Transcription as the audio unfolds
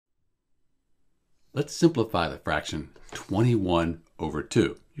Let's simplify the fraction 21 over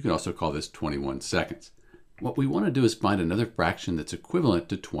 2. You can also call this 21 seconds. What we want to do is find another fraction that's equivalent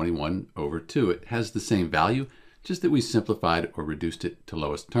to 21 over 2. It has the same value, just that we simplified or reduced it to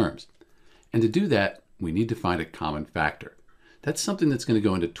lowest terms. And to do that, we need to find a common factor. That's something that's going to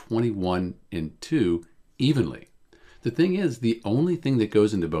go into 21 and 2 evenly. The thing is, the only thing that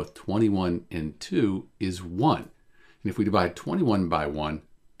goes into both 21 and 2 is 1. And if we divide 21 by 1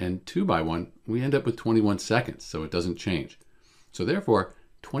 and 2 by 1, we end up with 21 seconds, so it doesn't change. So therefore,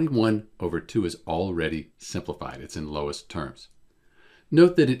 21 over 2 is already simplified. It's in lowest terms.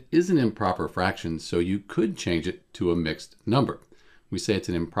 Note that it is an improper fraction, so you could change it to a mixed number. We say it's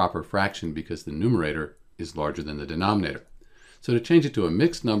an improper fraction because the numerator is larger than the denominator. So to change it to a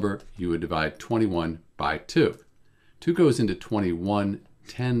mixed number, you would divide 21 by 2. 2 goes into 21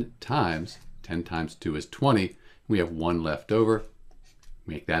 10 times. 10 times 2 is 20. We have 1 left over.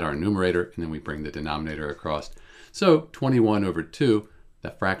 Make that our numerator, and then we bring the denominator across. So 21 over 2,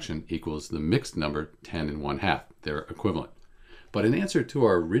 that fraction equals the mixed number 10 and 1/2. They're equivalent. But in answer to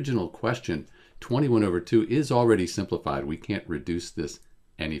our original question, 21 over 2 is already simplified. We can't reduce this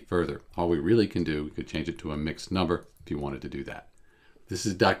any further. All we really can do, we could change it to a mixed number if you wanted to do that. This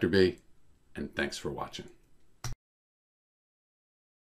is Dr. B, and thanks for watching.